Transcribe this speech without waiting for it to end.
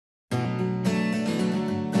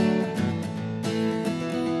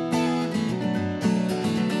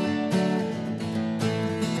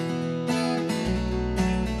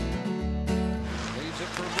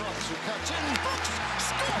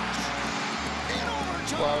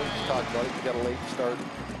Well, we talked about it. You got a late start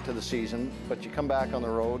to the season, but you come back on the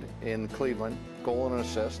road in Cleveland, goal and an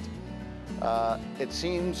assist. It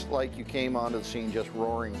seems like you came onto the scene just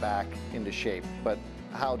roaring back into shape, but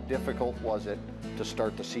how difficult was it to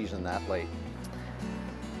start the season that late?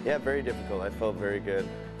 Yeah, very difficult. I felt very good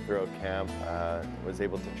throughout camp. Was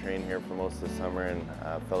able to train here for most of the summer and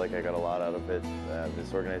felt like I got a lot out of it.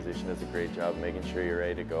 This organization does a great job making sure you're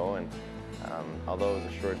ready to go. And although it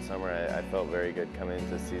was a short summer, I felt very good coming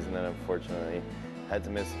into the season, and unfortunately had to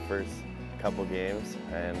miss the first couple games.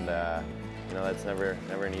 And you know, that's never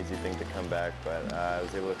an easy thing to come back. But I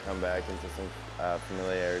was able to come back into some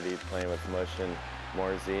familiarity playing with Mush and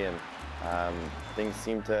Morsey, and things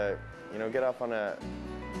seemed to, you know, get off on a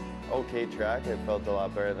okay track. I felt a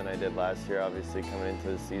lot better than I did last year, obviously coming into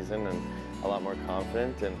the season, and a lot more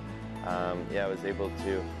confident. And yeah, I was able to,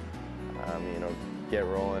 you know, get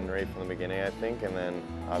rolling right from the beginning, I think, and then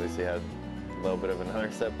obviously had a little bit of another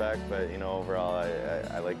setback. But you know, overall,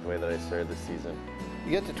 I like the way that I started the season.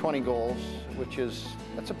 You get to 20 goals,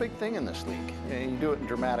 that's a big thing in this league. You do it in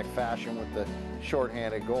dramatic fashion with the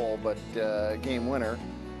shorthanded goal, but game winner.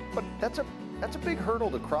 But that's a big hurdle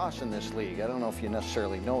to cross in this league. I don't know if you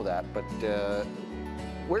necessarily know that, but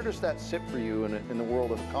where does that sit for you in the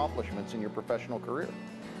world of accomplishments in your professional career?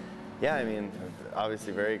 Yeah, I mean,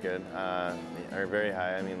 obviously very good, or very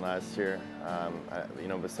high. I mean, last year, you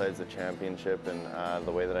know, besides the championship and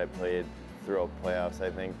the way that I played throughout playoffs, I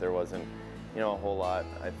think there wasn't, you know, a whole lot,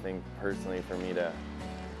 I think, personally for me to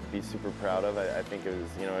be super proud of. I think it was,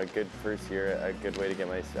 you know, a good first year, a good way to get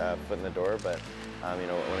my foot in the door. But you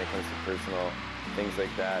know, when it comes to personal things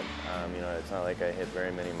like that, you know, it's not like I hit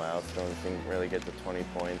very many milestones, didn't really get to 20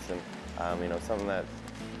 points, and you know, something that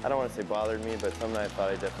I don't want to say bothered me, but something I thought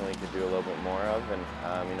I definitely could do a little bit more of.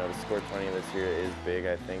 And you know, to score 20 this year is big.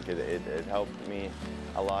 I think it helped me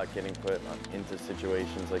a lot getting put into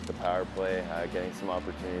situations like the power play, getting some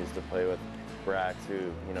opportunities to play with Brax, who,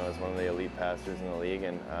 you know, is one of the elite passers in the league,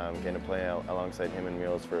 and getting to play alongside him and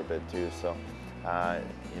Mules for a bit too. So,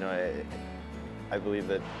 you know, I believe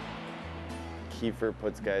that Kiefer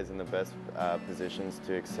puts guys in the best positions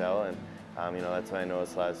to excel, and you know, that's what I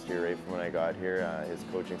noticed last year right from when I got here. His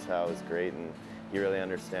coaching style is great, and he really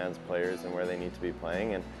understands players and where they need to be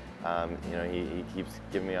playing, and you know, he keeps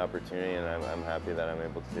giving me opportunity, and I'm happy that I'm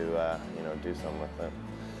able to you know, do something with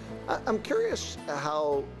it. I'm curious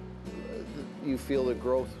how you feel the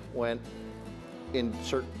growth went in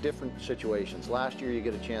certain different situations. Last year you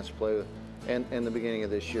get a chance to play with, and the beginning of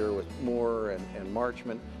this year with Moore and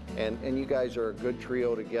Marchman, and you guys are a good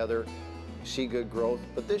trio together, you see good growth.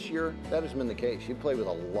 But this year that hasn't been the case. You play with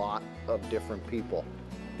a lot of different people.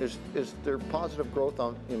 Is there positive growth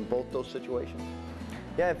in both those situations?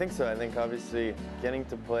 Yeah, I think so. I think obviously getting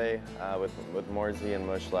to play with Morsey and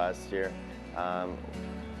Mush last year,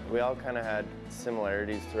 we all kind of had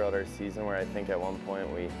similarities throughout our season, where I think at one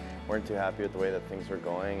point we weren't too happy with the way that things were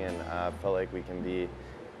going, and felt like we can be,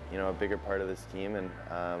 you know, a bigger part of this team. And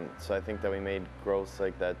so I think that we made growths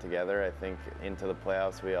like that together. I think into the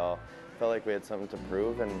playoffs we all felt like we had something to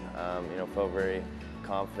prove, and you know, felt very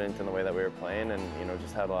confident in the way that we were playing, and you know,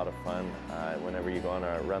 just had a lot of fun whenever you go on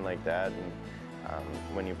a run like that. And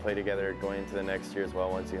when you play together going into the next year as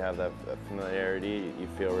well, once you have that familiarity, you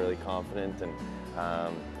feel really confident and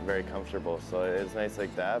very comfortable. So it's nice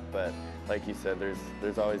like that. But like you said,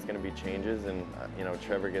 there's always going to be changes, and you know,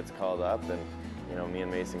 Trevor gets called up, and you know, me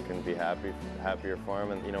and Mason couldn't be happier for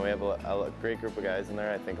him. And you know, we have a great group of guys in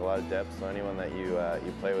there. I think a lot of depth. So anyone that you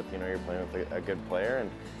play with, you know, you're playing with a good player.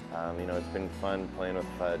 And you know, it's been fun playing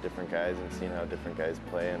with different guys and seeing how different guys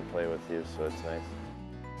play and play with you. So it's nice.